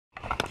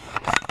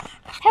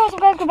what's up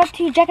guys, go back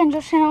to Jack and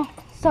Josh channel.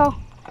 So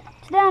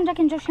today on Jack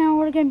and Josh channel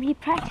we're going to be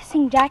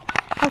practicing Jack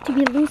how to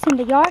be loose in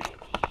the yard.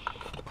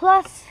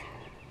 Plus,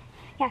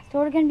 yeah, so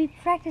we're going to be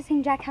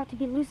practicing Jack how to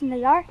be loose in the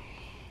yard.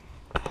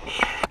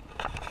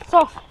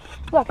 So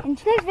look, in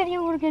today's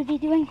video we're going to be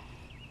doing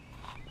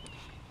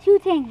two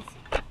things.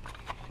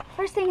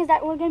 First thing is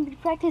that we're going to be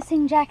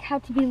practicing Jack how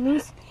to be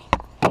loose.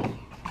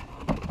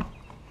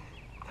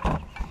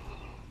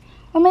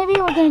 Or maybe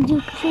we're going to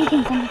do three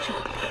things, I'm not sure.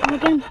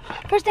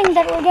 First thing is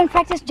that we're going to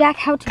practice Jack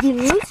how to be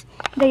loose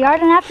in the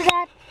yard, and after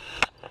that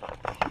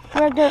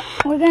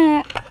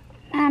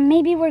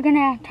maybe we're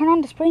gonna turn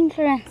on the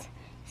sprinkler and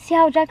see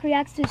how Jack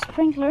reacts to the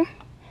sprinkler.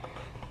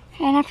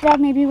 And after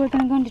that maybe we're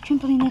gonna go on the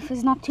trampoline if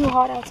it's not too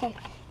hot outside.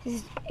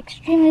 It's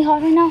extremely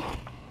hot right now.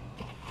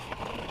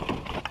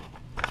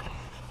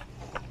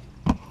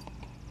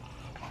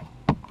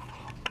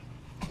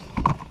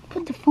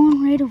 Put the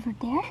phone right over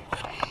there.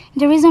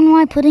 The reason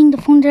why putting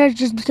the phone there is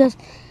just because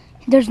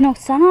there's no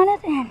sun on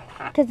it, and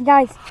because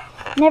guys,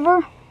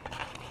 never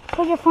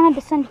put your phone at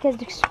the sun because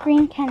the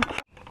screen can.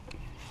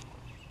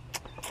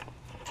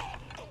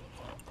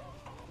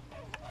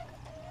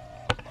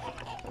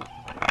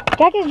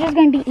 Jack is just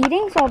going to be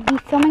eating, so I'll be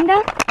filming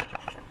that,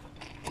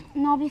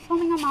 and I'll be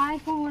filming on my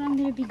iPhone what I'm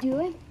going to be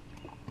doing.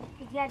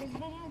 Because yeah, this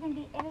video is going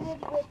to be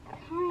edited with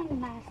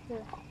Time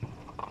Master.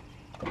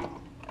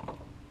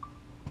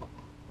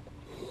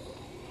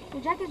 So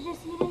Jack is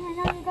just eating right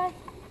now, you guys.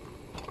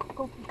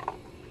 Go.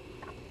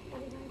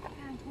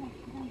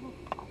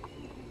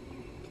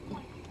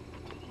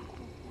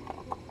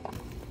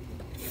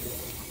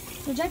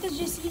 So Jack is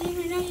just eating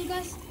right now, you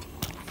guys.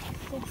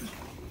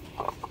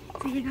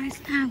 So you guys,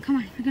 come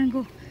on, we're gonna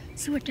go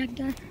see what Jack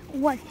does.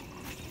 What?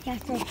 Yeah,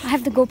 so I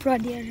have the GoPro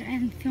at the other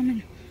end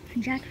filming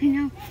on Jack right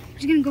now. I'm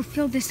just gonna go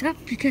fill this up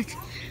because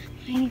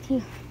I need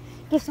to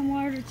give some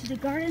water to the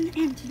garden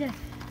and to the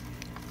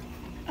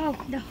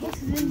the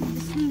hose is in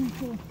the swimming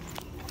pool.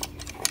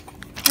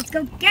 Let's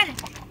go get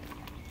it.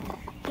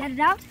 Get it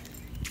out.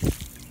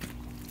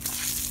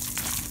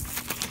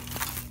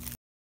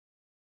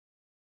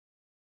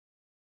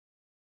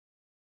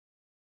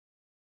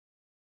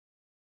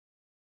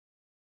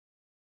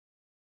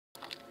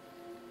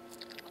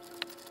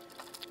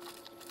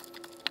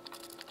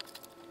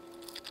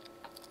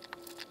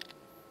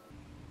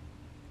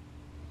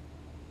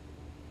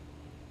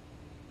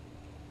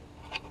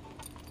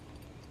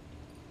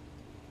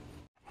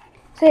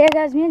 So yeah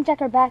guys, me and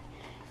Jack are back.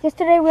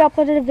 Yesterday we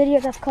uploaded a video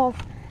that's called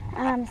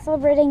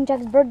celebrating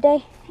Jack's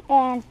birthday,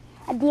 and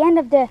at the end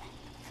of the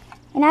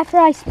after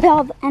I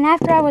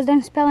was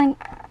done spelling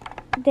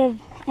so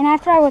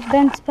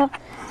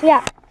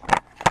yeah,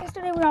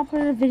 yesterday we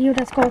uploaded a video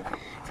that's called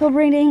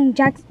celebrating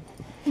Jack's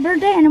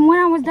birthday, and then when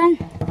I was done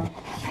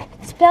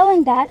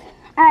spelling that,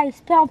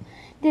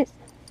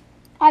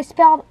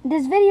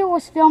 this video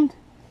was filmed.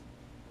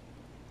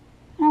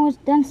 When I was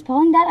done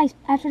spelling that,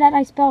 after that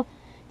I spelled.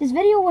 This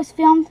video was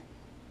filmed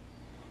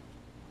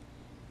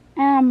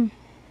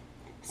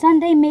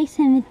Sunday, May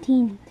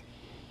 17th,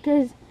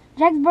 because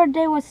Jack's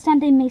birthday was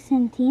Sunday, May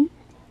 17th.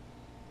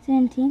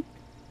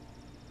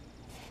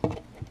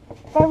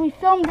 But we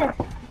filmed it.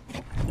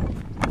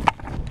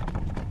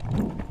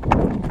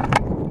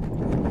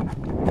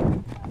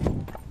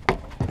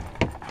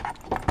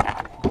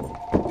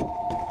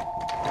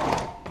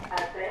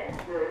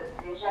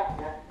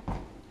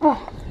 Oh.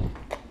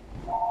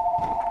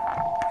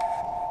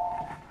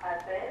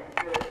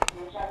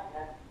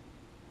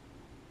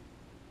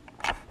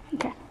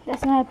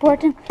 That's not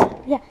important.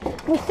 Yeah,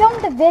 we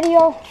filmed the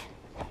video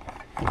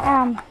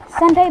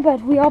Sunday,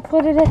 but we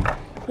uploaded it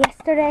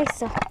yesterday,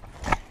 so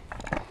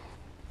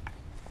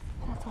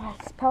that's why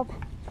I spelled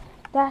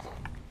that.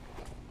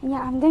 And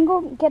yeah, I'm gonna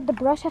go get the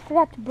brush after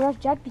that to brush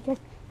Jack because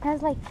he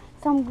has like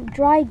some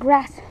dry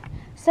grass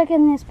stuck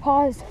in his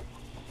paws,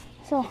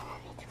 so I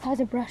need to buy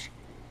the brush.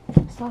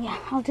 So yeah,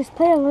 I'll just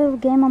play a little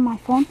game on my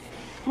phone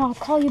and I'll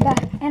call you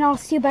back, and I'll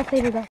see you back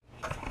later guys.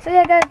 So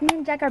yeah guys, me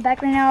and Jack are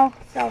back right now.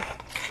 So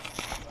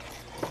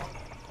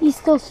he's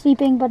still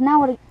sleeping, but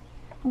now I'm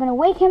going to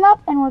wake him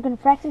up and we're going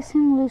to practice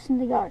him loose in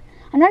the yard.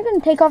 I'm not going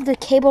to take off the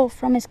cable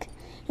from his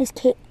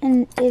collar,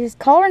 and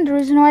the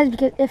reason why is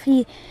because if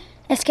he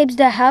escapes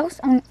the house,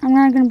 I'm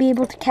not going to be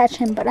able to catch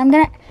him. But I'm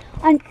going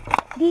to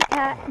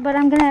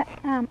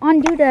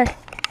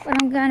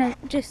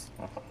just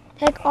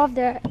take off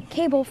the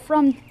cable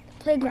from the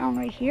playground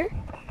right here.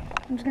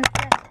 I'm just going to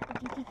press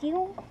the key.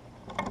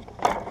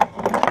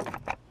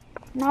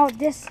 Now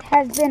this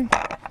has been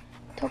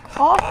took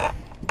off.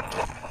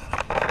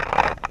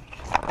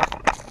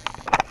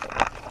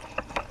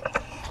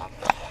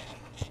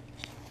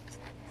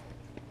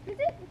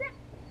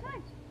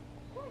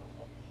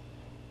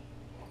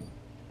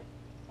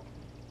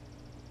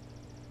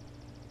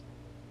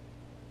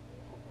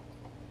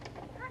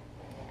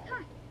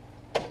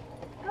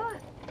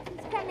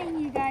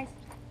 You guys,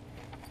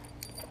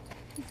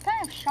 he's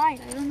kind of shy. I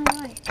don't know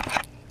why.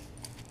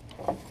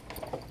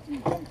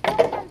 He's been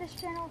filming on this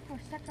channel for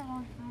such a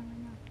long time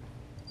right now.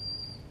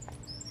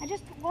 I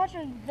just watched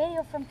a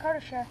video from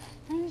Carter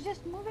and he's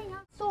just moving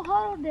out. It's so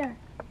hot out there.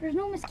 There's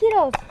no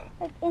mosquitoes.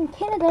 Like in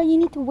Canada, you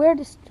need to wear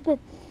the stupid.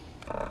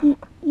 You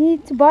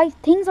need to buy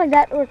things like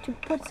that or to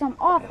put some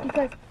off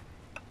because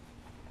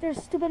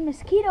there's stupid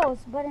mosquitoes.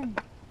 But in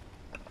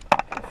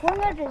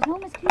California, there's no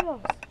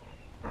mosquitoes.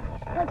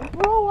 Like,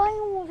 bro, why are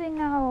you moving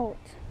out?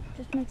 It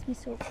just makes me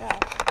so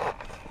sad.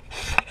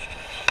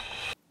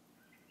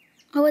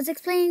 I was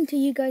explaining to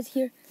you guys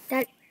here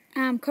that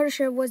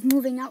Carter was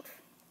moving out.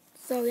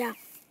 So yeah.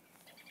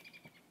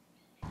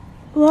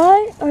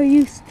 Why are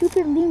you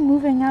stupidly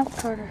moving out,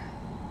 Carter?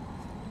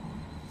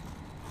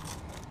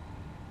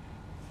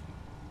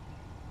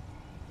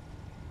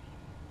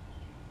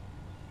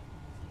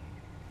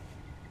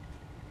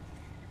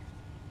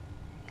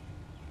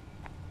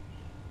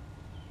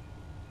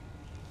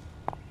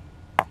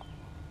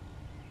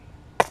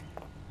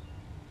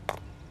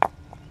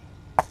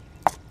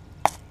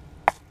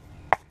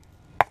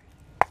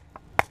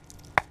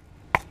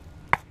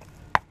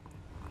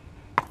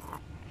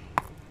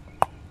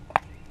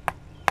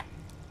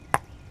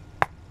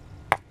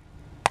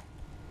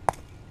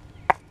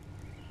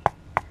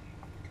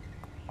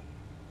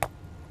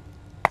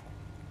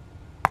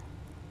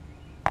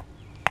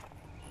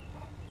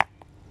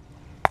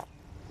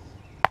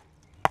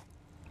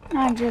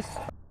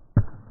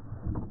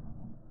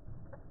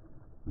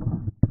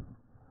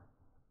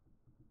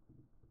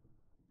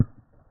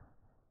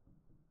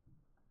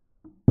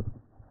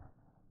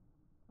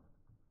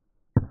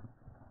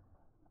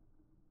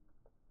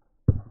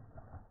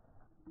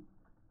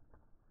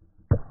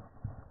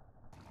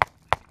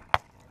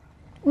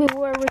 We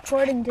were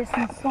recording this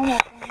in slow-mo.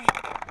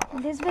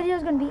 This video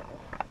is gonna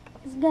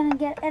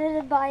get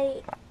edited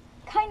by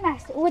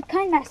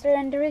KindMaster,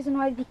 and the reason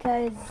why is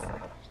because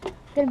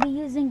they'll be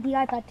using the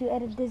iPad to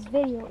edit this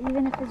video,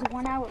 even if it's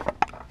 1 hour.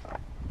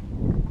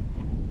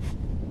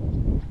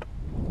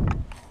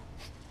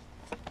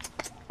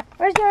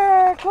 Where's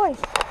your toys?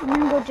 I'm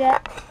gonna go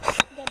get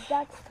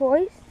Jack's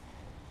toys.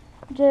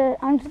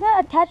 I'm just gonna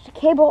attach the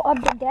cable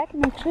up the deck,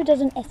 make sure it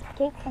doesn't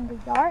escape from the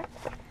yard.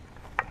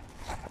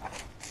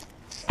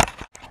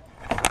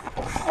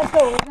 Let's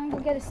go. We're gonna go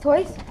get his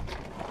toys.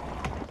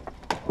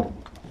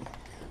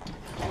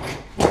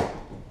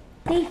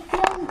 They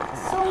filmed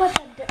so much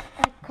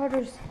at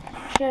Carter's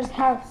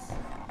house,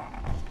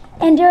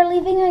 and they're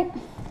leaving.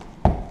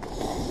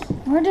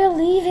 Where they're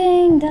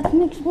leaving? That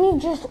makes me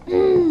just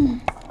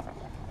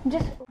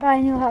buy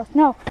a new house.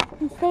 No,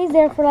 he stays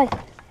there for like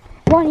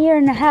 1.5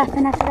 years,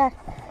 and after that,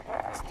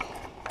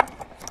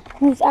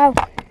 moves out.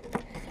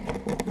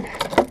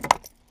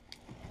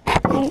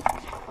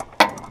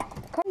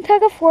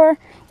 Tug of war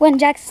when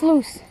Jack's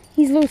loose.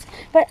 He's loose.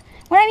 But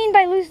what I mean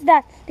by loose is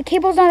that the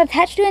cable's not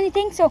attached to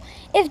anything. So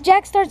if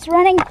Jack starts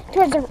running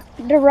towards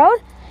the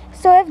road,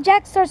 so if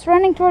Jack starts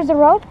running towards the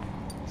road,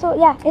 so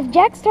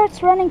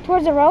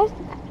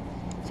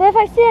if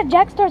I see that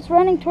Jack starts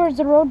running towards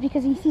the road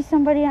because he sees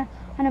somebody on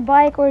a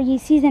bike or he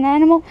sees an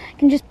animal, I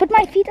can just put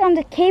my feet on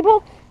the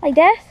cable like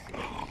this,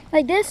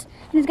 and it's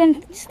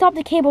going to stop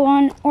the cable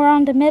on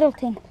the middle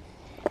thing.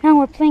 Now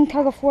we're playing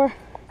tug of war.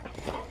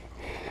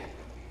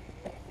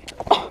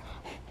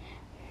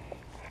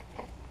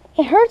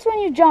 It hurts when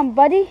you jump,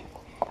 buddy.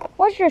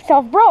 Watch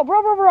yourself. Bro,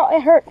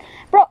 it hurts.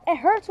 Bro, it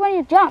hurts when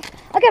you jump.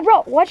 Okay,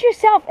 bro, watch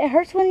yourself. It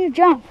hurts when you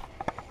jump.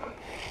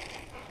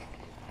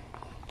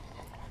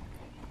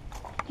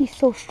 He's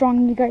so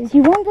strong, you guys.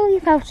 You won't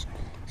believe how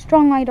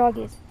strong my dog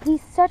is.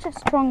 He's such a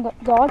strong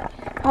dog.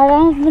 I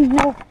don't even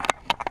know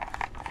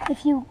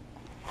if you...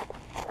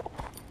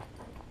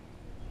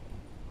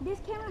 This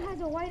camera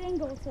has a wide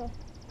angle, so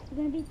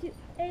you're going to be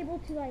able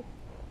to, like,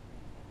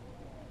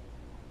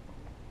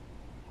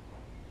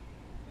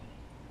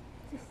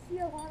 to see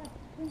a lot of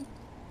things.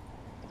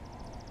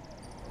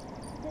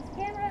 This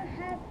camera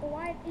has a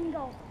wide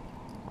angle,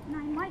 and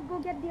I might go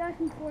get the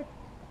iPhone 4.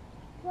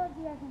 Plus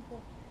the iPhone 4.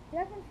 The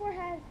iPhone 4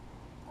 has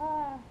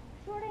a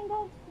short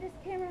angle. This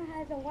camera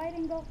has a wide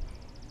angle.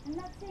 I'm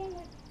not saying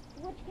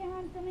which camera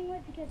I'm filming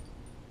with because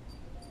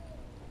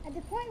at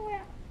the point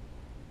where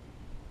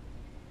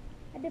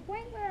I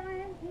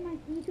am in my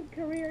YouTube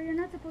career, you're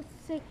not supposed to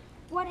say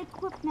what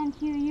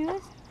equipment you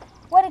use,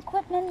 to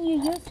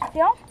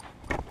film.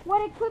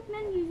 What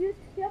equipment you use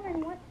to film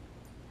and what,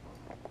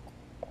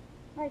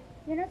 like,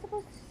 you're not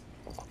supposed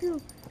to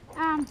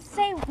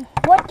say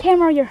what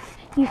camera you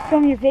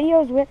film your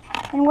videos with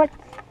and what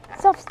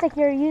self-stick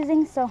you're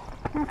using, so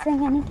I'm not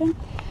saying anything,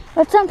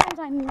 but sometimes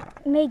I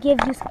may give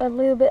you a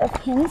little bit of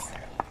hints.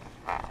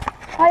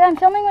 Like I'm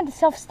filming with the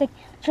self-stick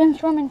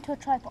transformed into a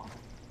tripod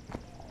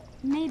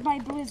made by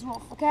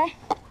Blizzwolf, okay?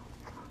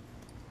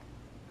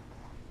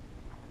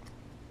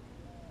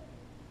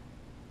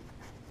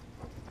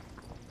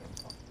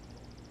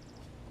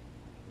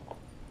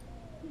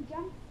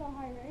 Jump so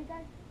high, ready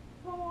guys?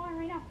 Slow on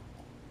right now.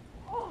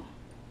 Oh.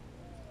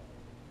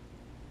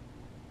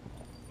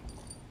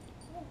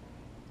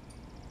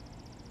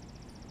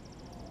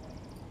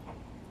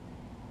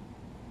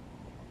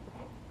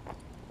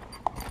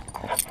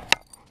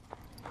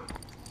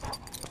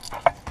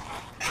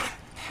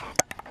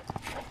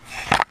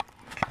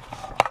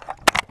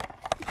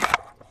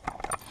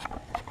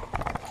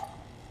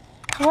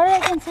 So what I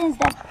can say is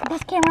that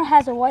this camera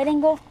has a wide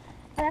angle.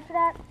 But after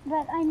that,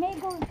 I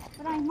might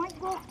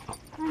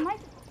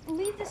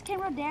leave this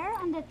camera there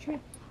on the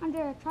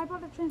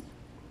tripod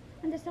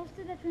and the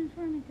substitute that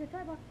transform into a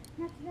tripod.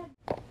 And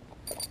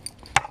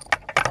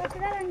after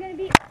that, I'm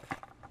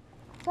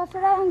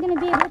gonna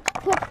be able to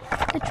put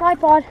the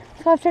tripod.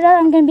 So after that,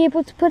 I'm gonna be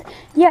able to put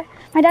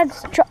my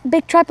dad's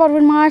big tripod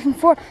with my iPhone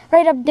 4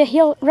 right up the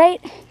hill.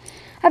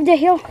 I'm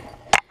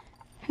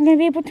gonna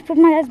be able to put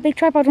my dad's big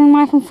tripod with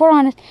my iPhone 4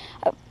 on it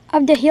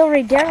up the hill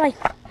right there, like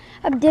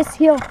up this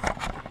hill,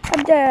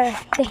 up the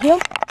hill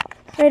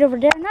right over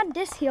there. Not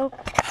this hill,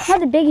 not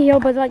the big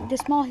hill, but like the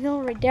small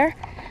hill right there.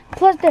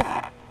 Plus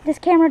this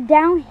camera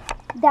down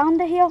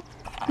the hill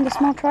and the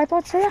small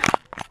tripod. So yeah,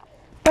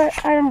 but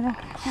I don't know.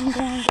 I'm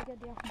going to get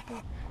the iPhone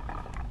 4.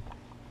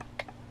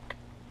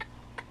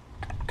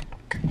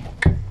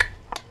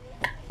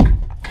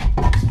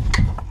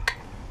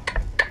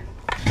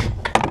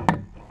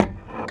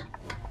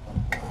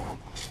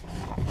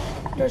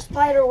 There's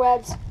spider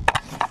webs.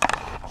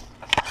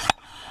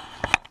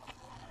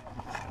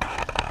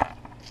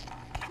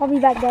 I'll be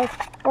back, guys.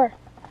 Or,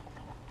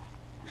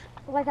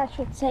 like I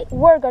should say,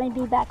 we're gonna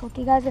be back.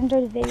 Okay, guys,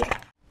 enjoy the video.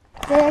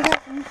 So, yeah,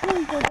 guys, I'm just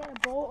going to go get a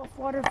bowl of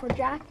water for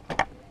Jack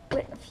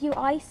with a few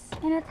ice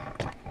in it,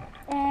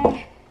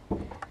 and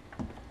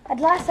a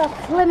glass of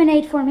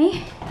lemonade for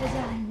me because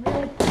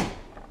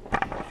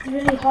it's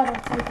really hot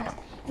outside, guys.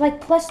 It's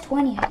like plus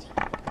 20, I think.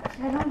 I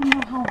don't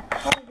know how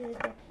hot it is,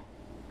 but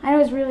I know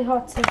it's really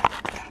hot. So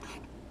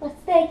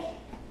let's take a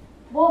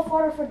bowl of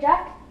water for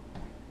Jack.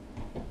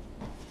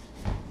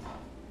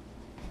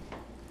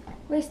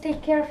 Please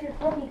take care of your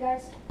puppy,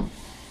 guys.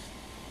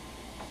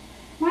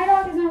 My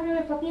dog is not really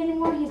a puppy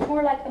anymore. He's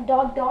more like a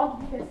dog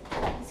because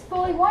he's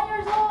fully 1 year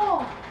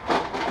old.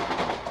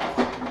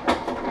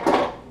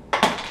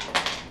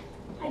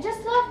 I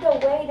just love the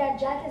way that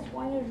Jack is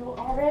 1 year old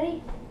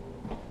already.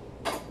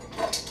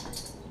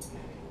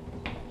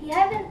 He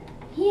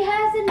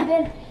hasn't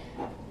been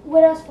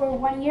with us for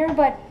 1 year,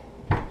 but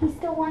he's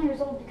still 1 year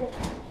old because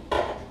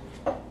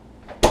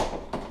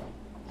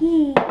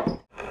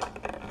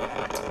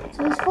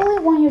so he's fully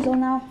 1 year old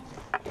now.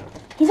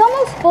 He's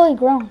almost fully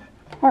grown.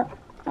 Or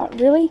not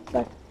really,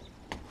 but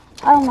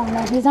I don't know.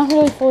 No, he's not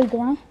really fully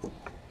grown.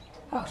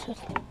 Oh shit.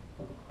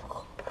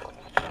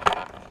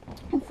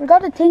 I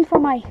forgot the thing for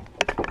my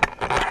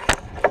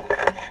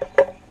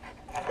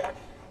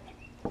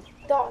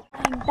dog.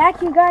 I'm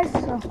back, you guys,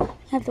 so I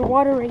have the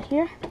water right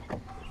here.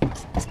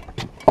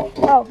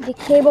 Oh, the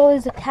cable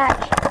is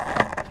attached.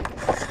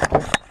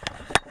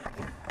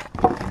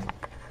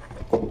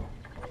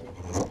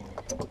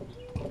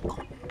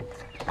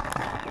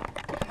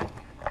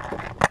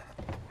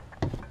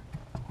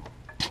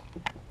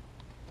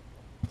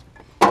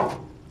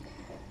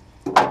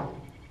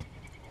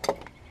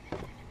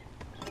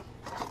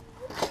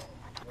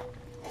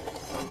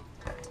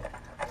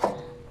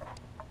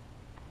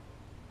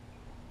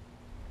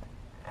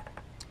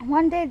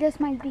 One day this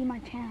might be my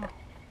channel.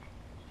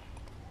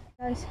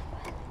 Guys,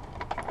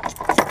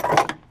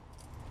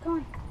 come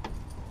on.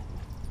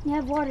 You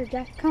have water,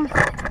 Jack. Come on.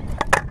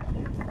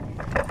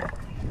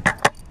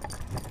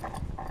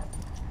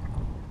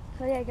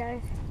 So yeah,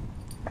 guys.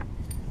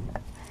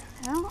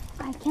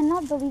 I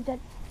cannot believe that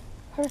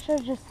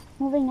Herschel's just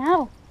moving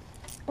out.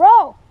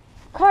 Bro,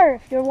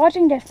 Carter, if you're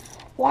watching this,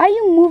 why are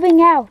you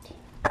moving out?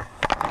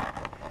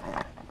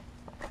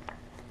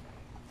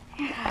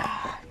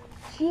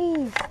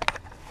 Jeez.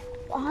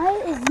 Why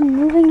is he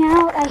moving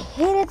out? I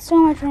hate it so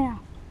much right now.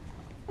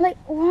 Like,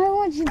 why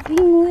would you be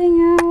moving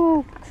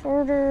out,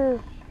 Carter?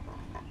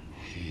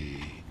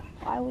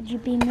 Why would you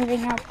be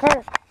moving out,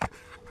 Carter?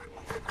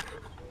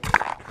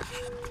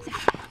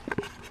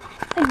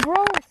 Like,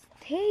 bro,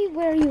 stay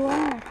where you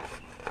are.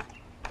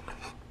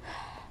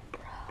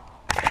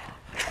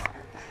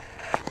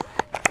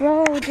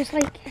 Bro, just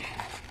like,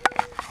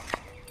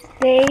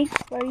 stay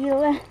where you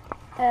live.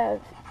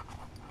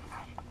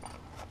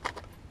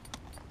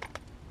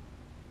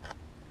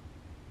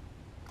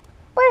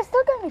 But it's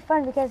still gonna be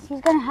fun because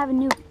he's gonna have a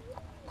new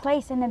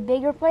place and a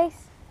bigger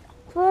place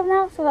to live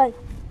now. So like,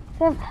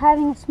 instead of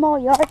having a small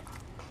yard,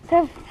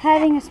 instead of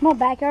having a small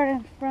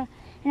backyard and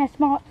a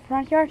small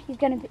front yard, he's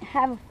gonna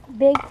have a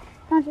big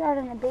front yard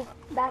and a big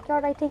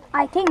backyard. I think.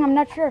 I'm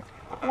not sure,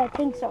 but I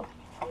think so.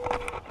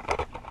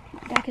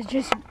 Jack is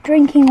just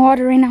drinking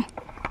water right now.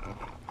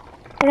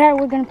 After that,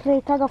 we're gonna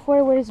play tug of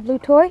war with his blue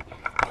toy,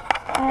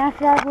 and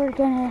after that, we're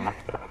gonna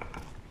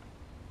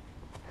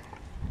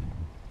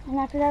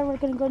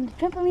go on the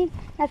trampoline.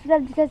 After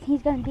that, because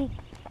he's gonna be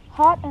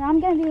hot and I'm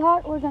gonna be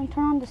hot, we're gonna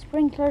turn on the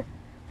sprinkler,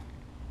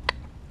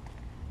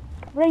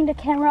 bring the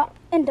camera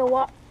in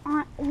the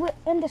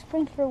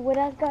sprinkler with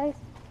us, guys.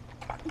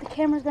 The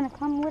camera's gonna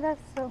come with us.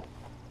 So,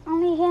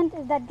 only hint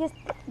is that this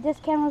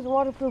camera is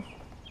waterproof.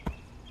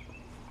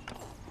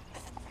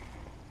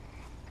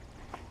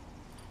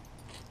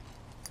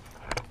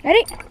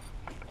 Ready?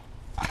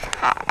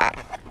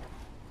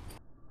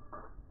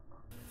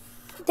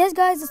 This,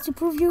 guys, is to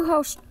prove you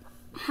how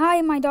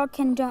high my dog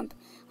can jump.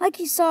 Like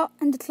you saw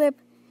in the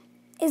clip,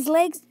 his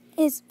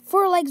his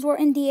forelegs were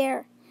in the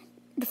air.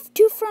 The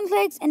two front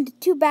legs and the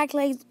two back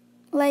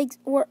legs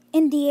were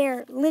in the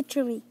air,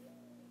 literally.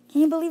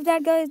 Can you believe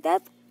that, guys?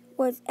 That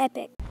was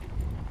epic.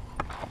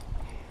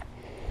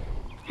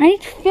 I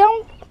need to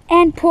film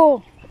and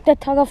pull the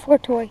tug-of-war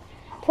toy.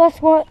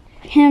 Plus want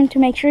him to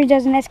make sure he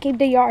doesn't escape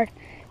the yard.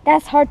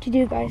 That's hard to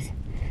do, guys.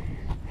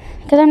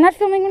 Because I'm not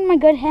filming with my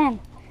good hand.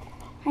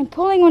 I'm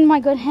pulling with my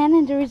good hand,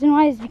 and the reason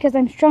why is because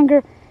I'm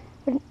stronger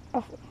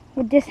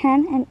with this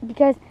hand. And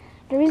because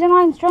the reason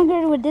why I'm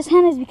stronger with this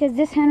hand is because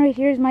this hand right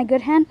here is my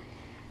good hand.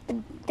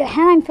 The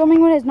hand I'm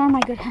filming with is not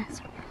my good hand.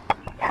 So,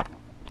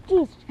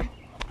 jeez.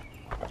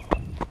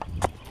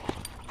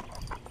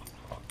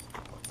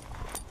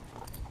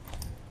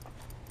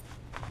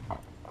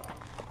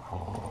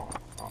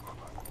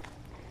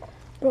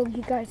 Bro,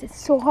 you guys,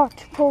 it's so hard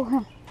to pull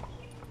him.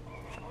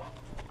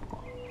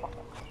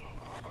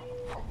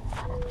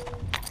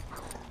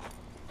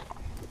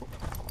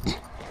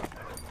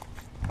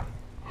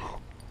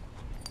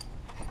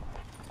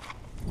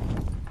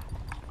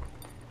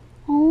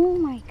 Oh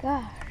my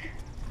gosh.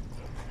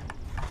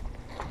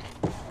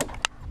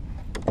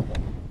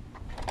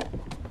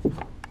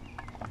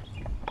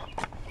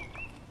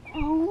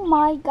 Oh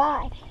my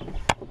god.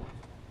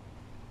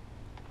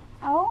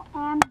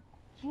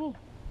 OMG.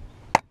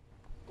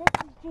 This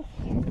is just...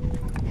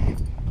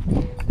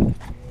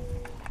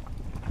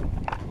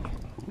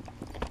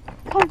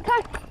 Come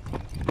on.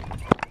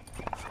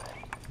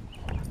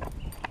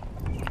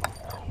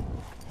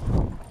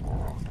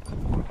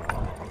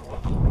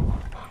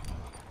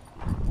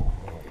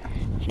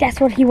 That's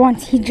what he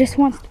wants. He just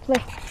wants to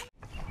play.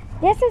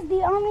 This is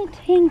the only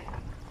thing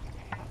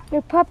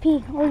your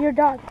puppy or your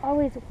dog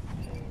always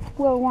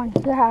will want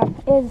to have,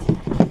 is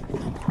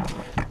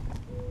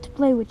to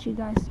play with you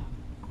guys.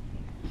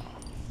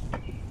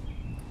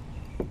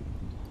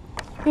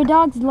 Your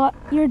dog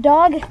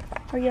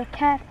or your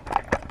cat,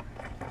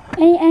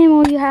 any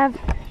animal you have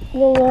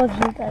will love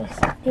you, guys.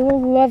 They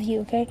will love you,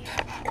 okay?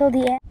 Till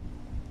the end.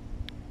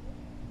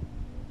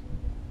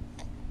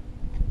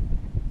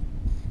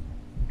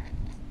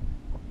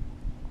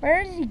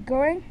 Where is he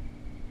going?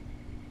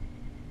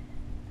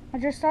 I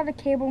just saw the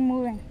cable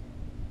moving.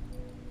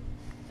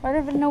 I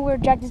don't even know where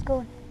Jack is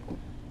going.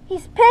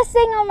 He's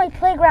pissing on my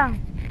playground.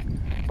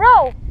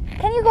 Bro,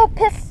 can you go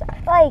piss,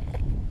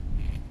 like,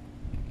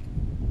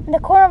 in the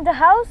corner of the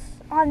house,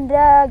 on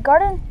the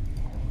garden,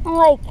 on,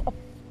 like,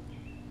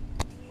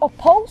 a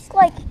post?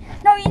 Like,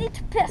 no, you need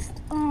to piss.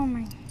 Oh,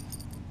 my.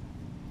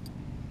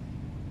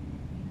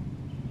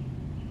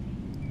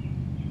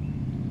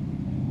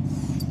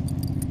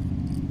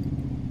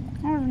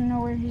 I don't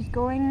know where he's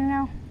going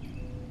now.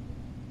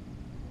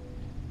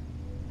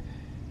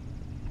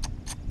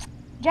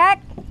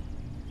 Jack!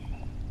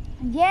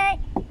 Jack!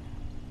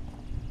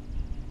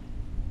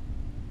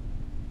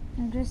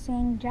 I'm just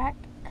saying, Jack,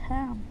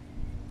 come.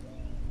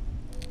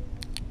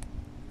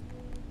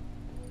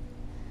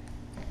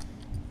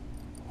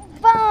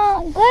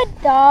 Bon,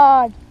 good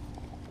dog.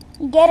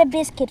 You get a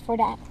biscuit for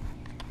that.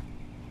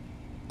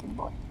 Good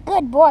boy.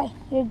 Good boy.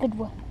 You're a good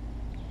boy.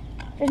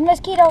 There's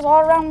mosquitoes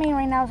all around me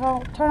right now, so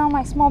I'll turn on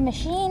my small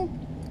machine.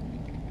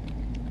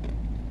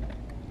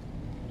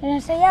 And I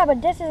say, yeah,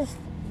 but that's a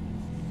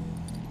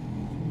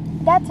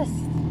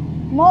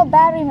small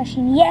battery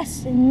machine.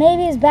 Yes,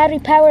 maybe it's battery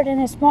powered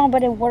and it's small,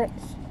 but it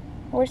works.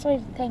 We're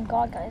so thank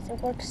God, guys.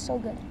 It works so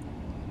good.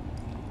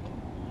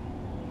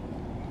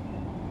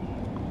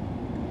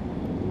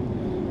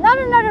 Not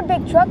another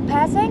big truck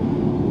passing.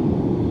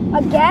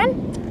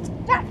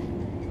 Again? Yeah.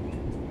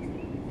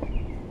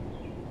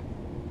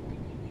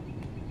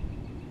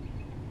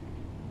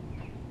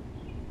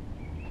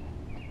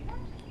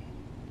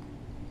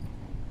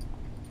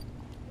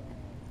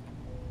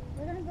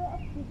 We're gonna go up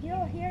the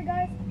hill here,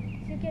 guys, so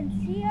you can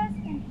see us,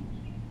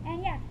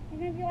 and yeah, you're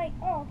gonna be like,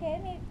 oh,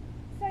 okay,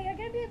 so you're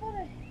gonna be able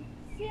to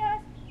see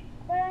us,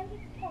 but I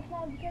need to talk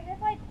loud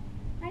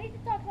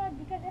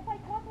because if I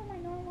talk with my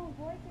normal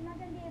voice, you're not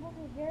gonna be able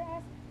to hear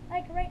us.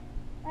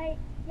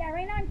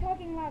 Right now I'm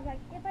talking loud. Like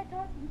if I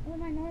talk with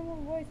my normal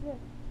voice, look,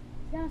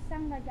 it's gonna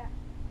sound like that.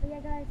 But yeah,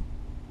 guys,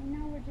 and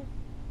now we're just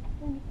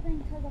going to be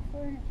playing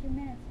tug-of-war in a few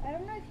minutes. I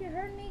don't know if you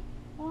heard me.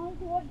 I want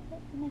to watch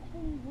it to make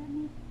sure you heard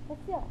me. But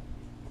still,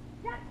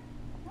 Jack,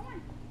 come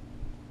on.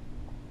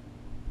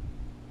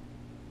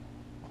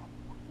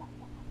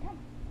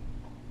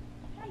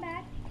 Come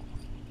back.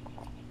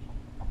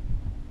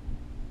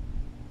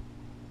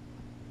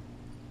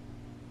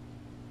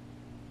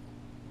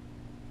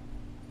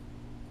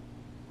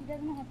 He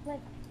doesn't know how to play.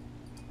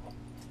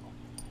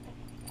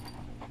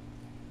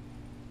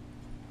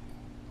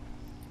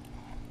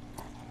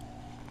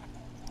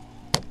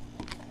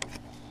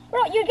 Bro,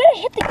 you're gonna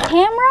hit the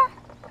camera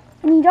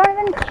and you don't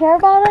even care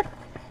about it?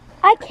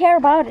 I care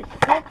about it,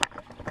 okay?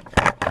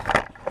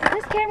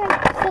 This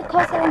camera still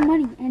costs a lot of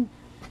money and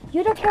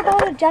you don't care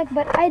about it, Jack,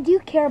 but I do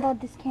care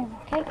about this camera,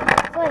 okay?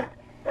 So like,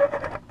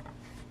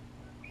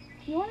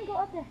 you wanna go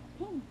up there?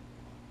 Hey.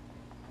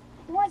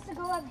 Who wants to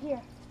go up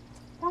here?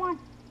 Come on.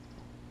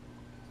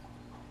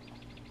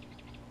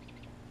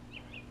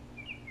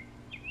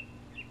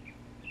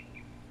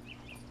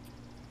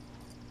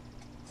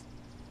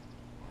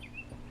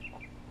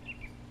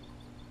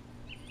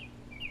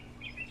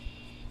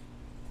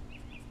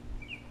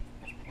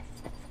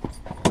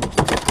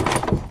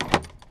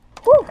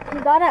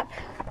 got up.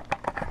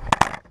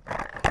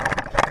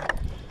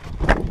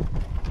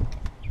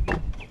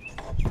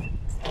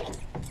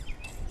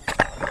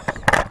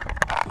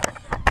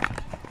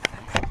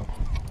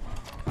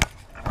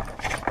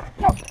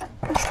 No,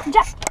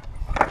 Jack.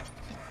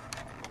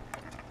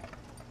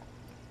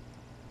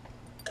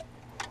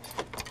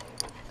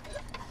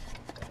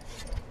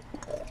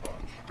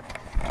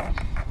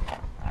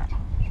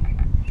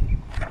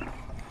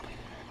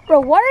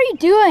 Bro, what are you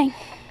doing?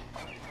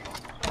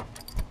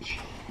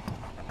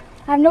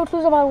 I have no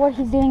clues about what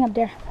he's doing up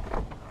there.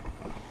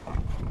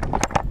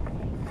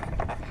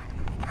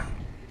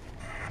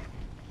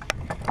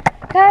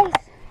 Guys,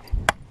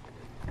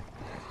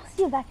 I'll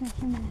see you back in a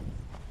few minutes.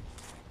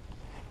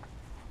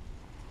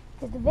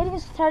 The video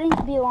is starting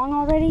to be long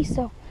already,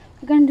 so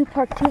we're going to do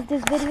part 2 of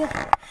this video.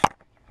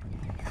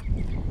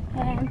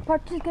 And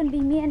part 2 is going to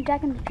be me and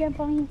Jack and the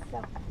trampoline,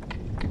 so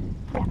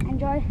yeah,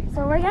 enjoy.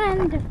 So we're going to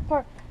end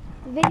the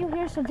video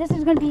here, so this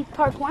is going to be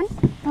part 1,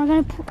 and we're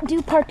going to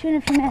do part 2 in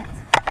a few minutes.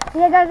 So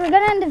yeah guys, we're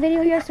going to end the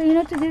video here, so you know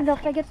what to do.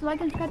 Don't forget to like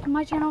and subscribe to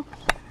my channel,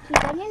 to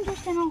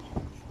Damian's channel,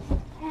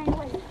 and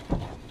wait.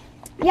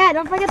 Yeah,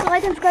 don't forget to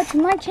like and subscribe to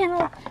my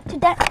channel,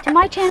 to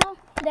my channel,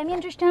 to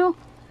Damian's channel,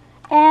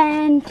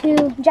 and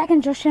to Jack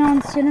and Joe's channel,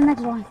 and see you in the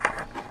next one.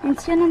 And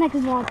see you in the next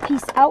vlog.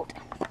 Peace out.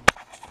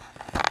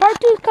 Part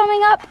 2 is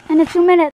coming up in a few minutes.